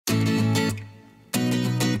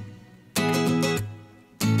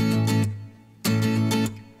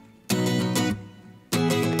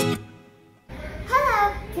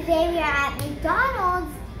today we are at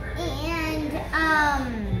McDonald's, and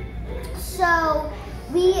so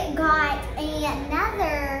we got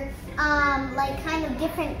another like kind of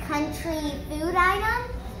different country food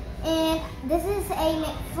item, and this is a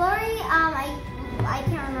McFlurry. I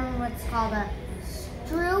can't remember what it's called, a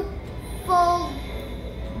Stroopwafel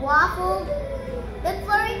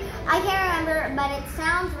McFlurry. I can't remember, but it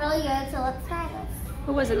sounds really good, so let's try this.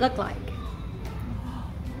 What does it look like?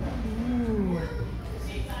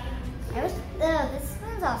 This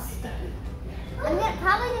spoon's all sticky. I'm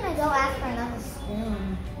probably gonna go ask for another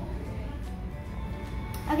spoon.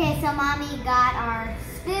 Okay, so Mommy got our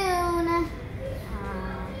spoon,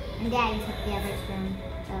 and Daddy took the other spoon.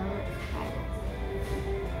 So let's try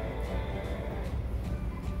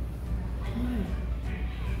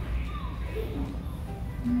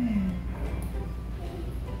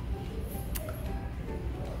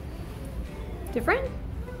this. Different?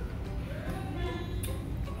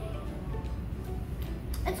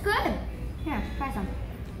 It's good. Here, try some.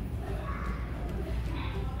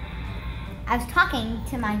 I was talking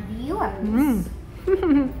to my viewers.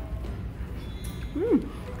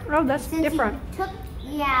 Oh, that's different.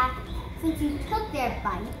 Since you took their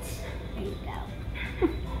bite, there you go.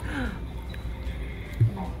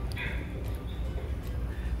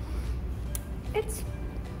 It's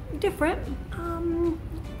different.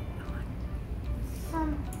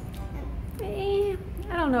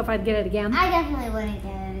 I don't know if I'd get it again. I definitely wouldn't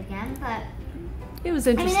get it again, but it was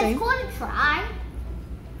interesting. I mean, it's cool to try,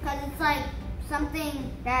 because it's like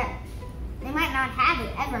something that they might not have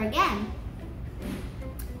it ever again.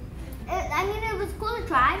 I mean, it was cool to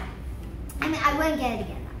try. I mean, I wouldn't get it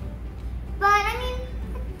again, but I mean,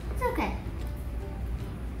 it's okay.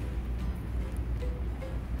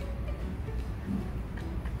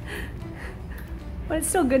 But it's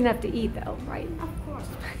still good enough to eat, though, right? Of course.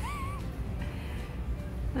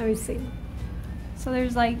 Let me see. So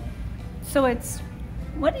there's like, so it's,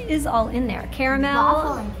 what is all in there? Caramel?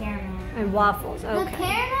 Waffle and caramel. And waffles, okay. The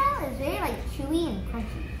caramel is very like chewy and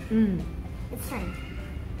crunchy. It's strange.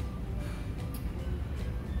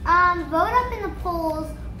 Vote up in the polls,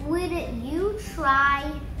 would you try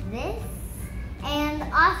this? And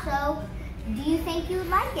also, do you think you'd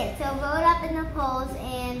like it? So vote up in the polls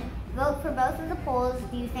and vote for both of the polls.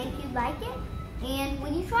 Do you think you'd like it? And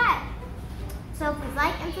would you try it? So please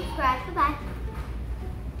like and subscribe. Goodbye.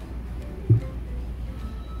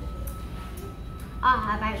 A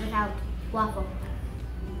bite without waffle.